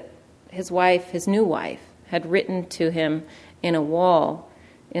letters that his new wife, had written to him in a wall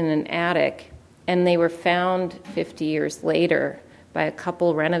in an attic, and they were found 50 years later by a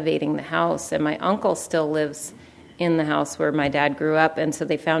couple renovating the house, and my uncle still lives in the house where my dad grew up, and so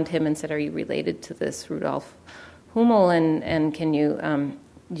they found him and said, "Are you related to this Rudolf Hummel, and can you,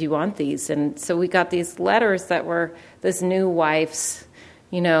 do you want these?" And so we got these letters that were this new wife's,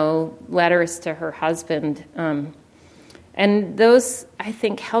 letters to her husband, and those, I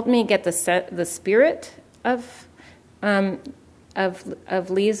think, helped me get the spirit of Liesl,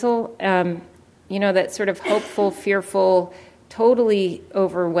 that sort of hopeful, fearful, totally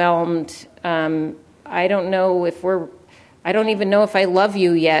overwhelmed. I don't even know if I love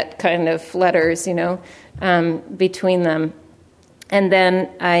you yet kind of letters, between them. And then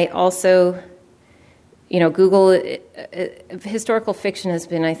I also, Google, historical fiction has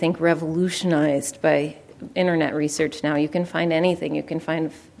been, I think, revolutionized by internet research now. You can find anything. You can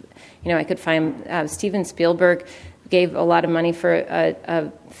find, I could find Steven Spielberg gave a lot of money for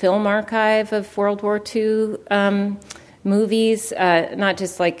a film archive of World War II movies, not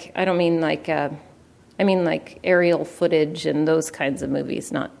just like, I mean like aerial footage and those kinds of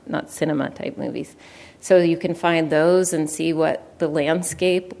movies, not cinema type movies. So you can find those and see what the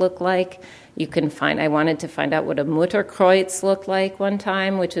landscape looked like. I wanted to find out what a Mutterkreuz looked like one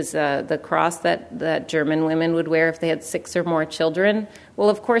time, which is the cross that German women would wear if they had 6 or more children. Well,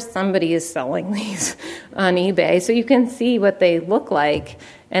 of course, somebody is selling these on eBay, so you can see what they look like,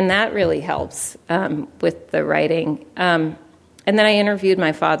 and that really helps with the writing. And then I interviewed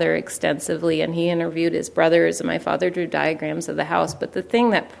my father extensively, and he interviewed his brothers, and my father drew diagrams of the house. But the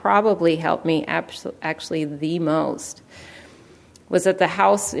thing that probably helped me actually the most was that the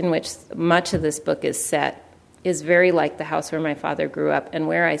house in which much of this book is set is very like the house where my father grew up and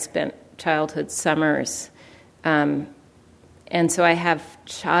where I spent childhood summers. And so I have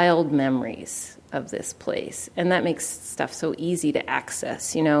child memories of this place. And that makes stuff so easy to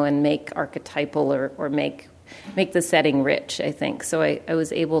access, and make archetypal or make the setting rich, I think. So I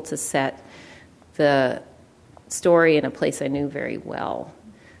was able to set the story in a place I knew very well.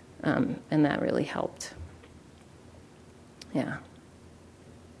 And that really helped. Yeah.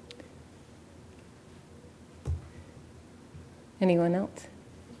 Anyone else?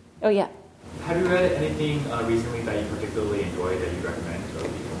 Oh, yeah. Have you read anything recently that you particularly enjoyed that you recommend to other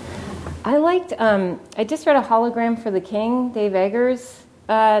people? I liked, I just read A Hologram for the King, Dave Eggers'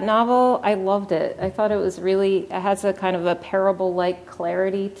 novel. I loved it. I thought it has a kind of a parable-like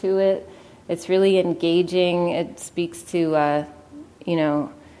clarity to it. It's really engaging. It speaks to,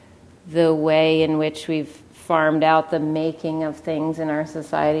 the way in which we've farmed out the making of things in our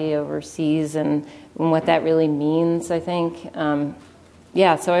society overseas and what that really means, I think. So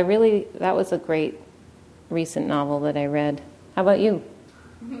that was a great recent novel that I read. How about you?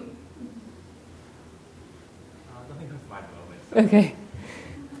 Nothing comes to mind at the moment. Okay.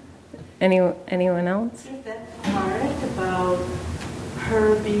 Anyone else? That part about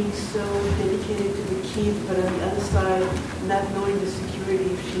her being so dedicated to the kids, but on the other side, not knowing the security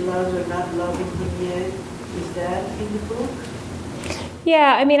if she loves or not loving him yet, is that in the book?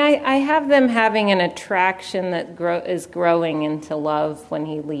 Yeah, I have them having an attraction that is growing into love when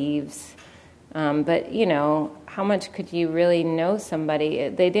he leaves. But, how much could you really know somebody?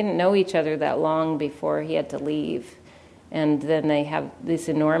 They didn't know each other that long before he had to leave. And then they have this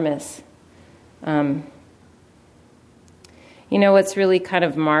enormous... what's really kind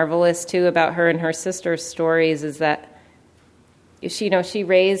of marvelous, too, about her and her sister's stories is that she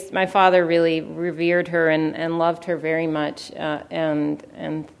raised, my father really revered her and loved her very much,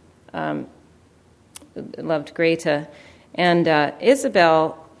 and loved Greta. And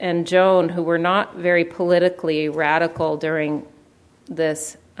Isabel and Joan, who were not very politically radical during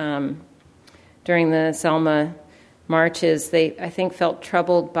this, during the Selma marches, they, I think, felt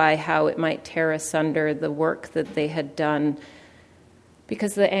troubled by how it might tear asunder the work that they had done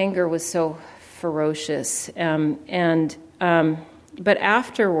because the anger was so ferocious. But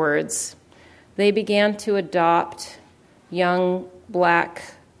afterwards, they began to adopt young black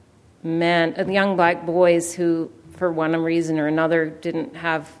boys who, for one reason or another, didn't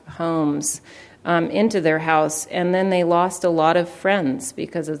have homes. into their house. And then they lost a lot of friends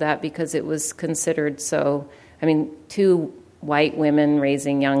because of that, because it was considered so, two white women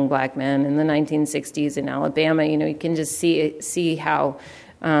raising young black men in the 1960s in Alabama, you can just see how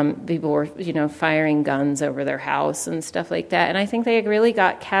people were, firing guns over their house and stuff like that. And I think they really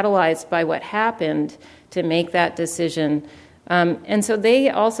got catalyzed by what happened to make that decision. And so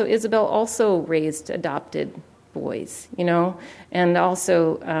Isabel also raised adopted boys, and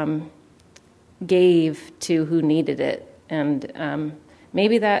also gave to who needed it. And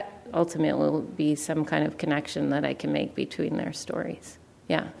maybe that ultimately will be some kind of connection that I can make between their stories.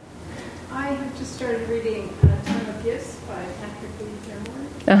 Yeah. I have just started reading Time of Gifts by Patrick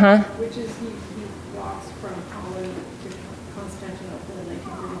Leigh-Fermor, which is he walks from Holland to Constantinople in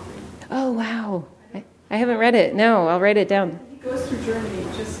 1933. Oh, wow. I haven't read it. No, I'll write it down. He goes through Germany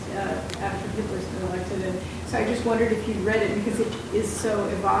just after Hitler's been elected, and so I just wondered if you'd read it, because it is so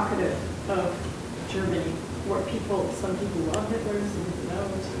evocative of Germany, where some people love Hitler, some people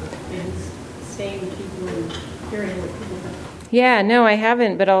don't, and he's staying with people and hearing what people think. Yeah, no, I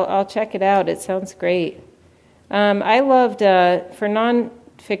haven't, but I'll check it out. It sounds great. I loved, for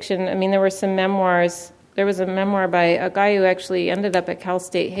nonfiction, there were some memoirs. There was a memoir by a guy who actually ended up at Cal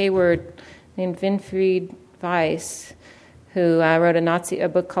State Hayward named Winfried Weiss, who wrote a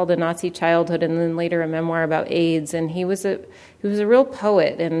book called A Nazi Childhood, and then later a memoir about AIDS. And he was a real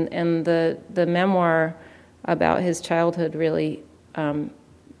poet, and the memoir about his childhood really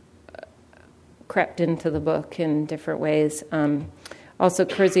crept into the book in different ways. Also,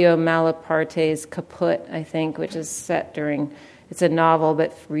 Curzio Malaparte's Kaput, I think, which is set it's a novel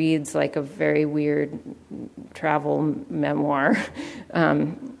but reads like a very weird travel memoir,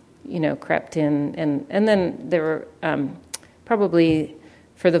 crept in. And then there were probably,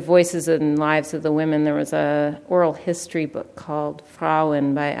 for the voices and lives of the women, there was a oral history book called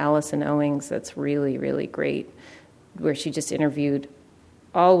Frauen by Alison Owings that's really, really great, where she just interviewed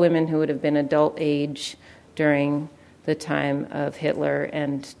all women who would have been adult age during the time of Hitler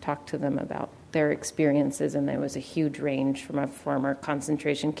and talked to them about their experiences. And there was a huge range from a former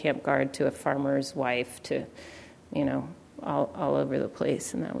concentration camp guard to a farmer's wife to, all over the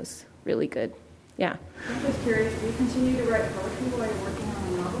place. And that was really good. Yeah. I'm just curious, do you continue to write poetry while you're working on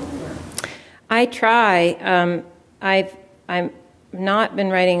a novel? Or? I try. I've not been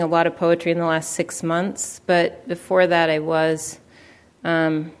writing a lot of poetry in the last 6 months, but before that I was.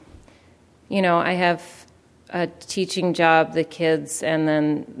 I have a teaching job, the kids, and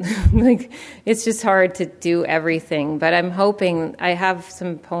then it's just hard to do everything. But I'm hoping I have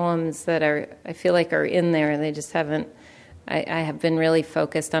some poems that I feel like are in there. They just haven't. I have been really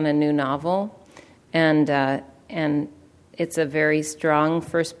focused on a new novel, and it's a very strong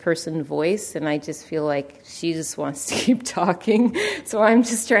first-person voice, and I just feel like she just wants to keep talking. So I'm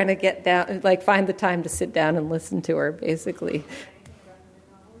just trying to get down, find the time to sit down and listen to her, basically.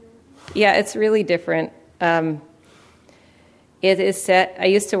 Yeah, it's really different. It is set. I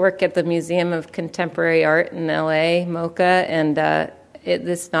used to work at the Museum of Contemporary Art in L.A., MoCA, and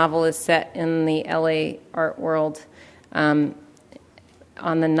this novel is set in the L.A. art world on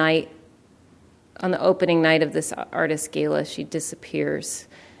the opening night of this artist gala. She disappears,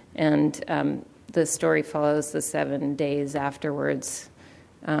 and the story follows the 7 days afterwards,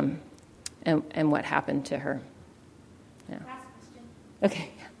 and what happened to her. Yeah. Last question. Okay.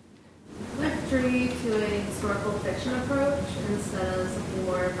 What drew you to a historical fiction approach instead of something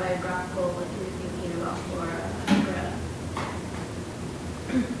more biographical, like you were thinking about for Greta?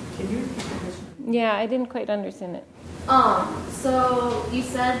 Can you repeat the question? Yeah, I didn't quite understand it. So you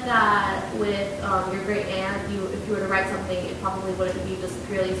said that with your great aunt, if you were to write something, it probably wouldn't be just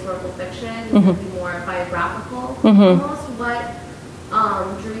purely historical fiction. It would be more biographical. Almost. What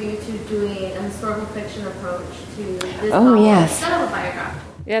drew you to doing a historical fiction approach to this novel instead of a biographical?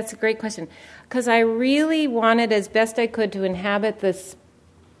 Yeah, that's a great question. Because I really wanted, as best I could, to inhabit this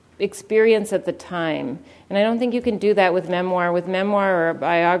experience at the time. And I don't think you can do that with memoir. With memoir or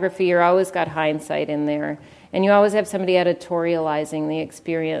biography, you're always got hindsight in there. And you always have somebody editorializing the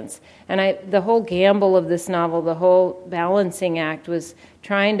experience. And the whole gamble of this novel, the whole balancing act was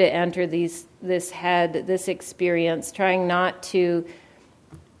trying to enter this experience, trying not to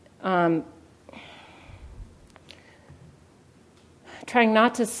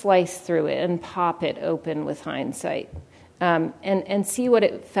slice through it and pop it open with hindsight, and see what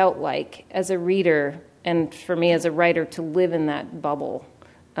it felt like as a reader, and for me as a writer, to live in that bubble.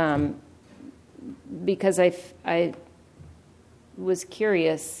 Because I was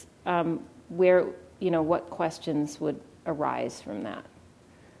curious what questions would arise from that.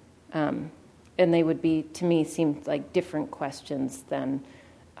 And they would be, to me, seemed like different questions than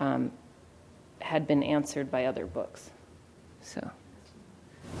had been answered by other books. So,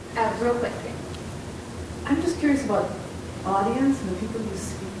 real quick. I'm just curious about audience and the people you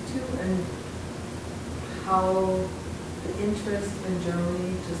speak to, and how the interest in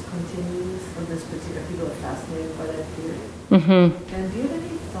Germany just continues for this particular. People are fascinated by that period. Mm-hmm. And do you have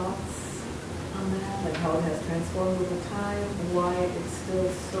any thoughts on that, like how it has transformed over time, why it's still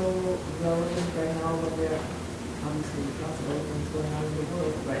so relevant right now, but there are obviously lots of other things going on in the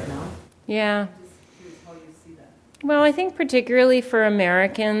world right now? Yeah. I'm just curious how you see that. Well, I think particularly for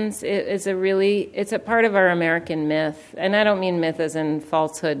Americans, it's a part of our American myth. And I don't mean myth as in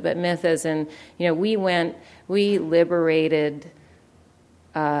falsehood, but myth as in, we liberated,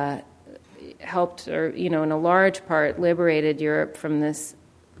 helped, or, in a large part, liberated Europe from this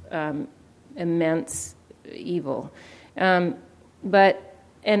immense evil.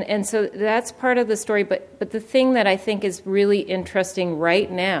 And so that's part of the story, but the thing that I think is really interesting right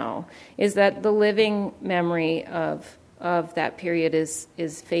now is that the living memory of that period is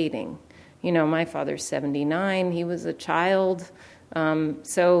fading. My father's 79, he was a child, he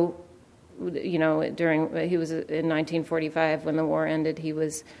was in 1945 when the war ended, he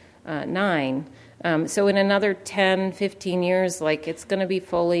was 9. So in another 10, 15 years, it's going to be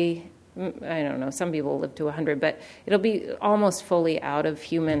fully, I don't know, some people live to 100, but it'll be almost fully out of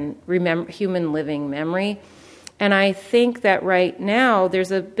human living memory. And I think that right now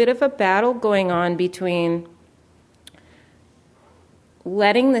there's a bit of a battle going on between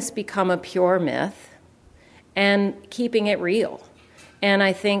letting this become a pure myth and keeping it real. And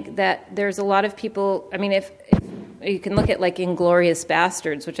I think that there's a lot of people, if you can look at Inglourious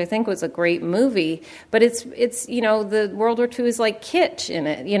Bastards, which I think was a great movie, but it's the World War II is like kitsch in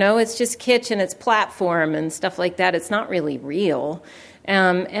it. It's just kitsch and it's platform and stuff like that. It's not really real.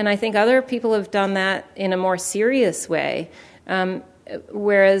 And I think other people have done that in a more serious way.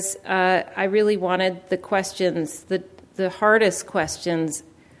 Whereas I really wanted the questions, the hardest questions,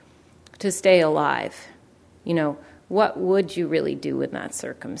 to stay alive. What would you really do in that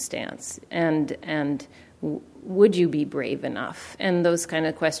circumstance? And would you be brave enough? And those kind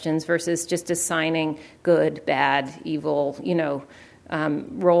of questions versus just assigning good, bad, evil,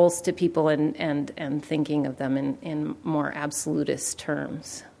 roles to people and thinking of them in more absolutist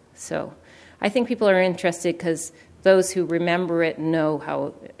terms. So I think people are interested because those who remember it know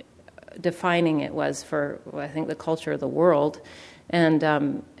how defining it was for, I think, the culture of the world.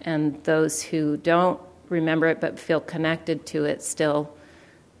 And those who don't remember it but feel connected to it still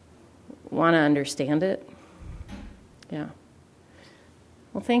want to understand it. Yeah.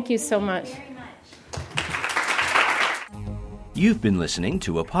 Well, thank you so much. You've been listening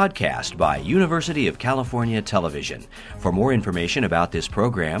to a podcast by University of California Television. For more information about this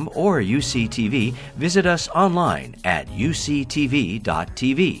program or UCTV, visit us online at uctv.tv.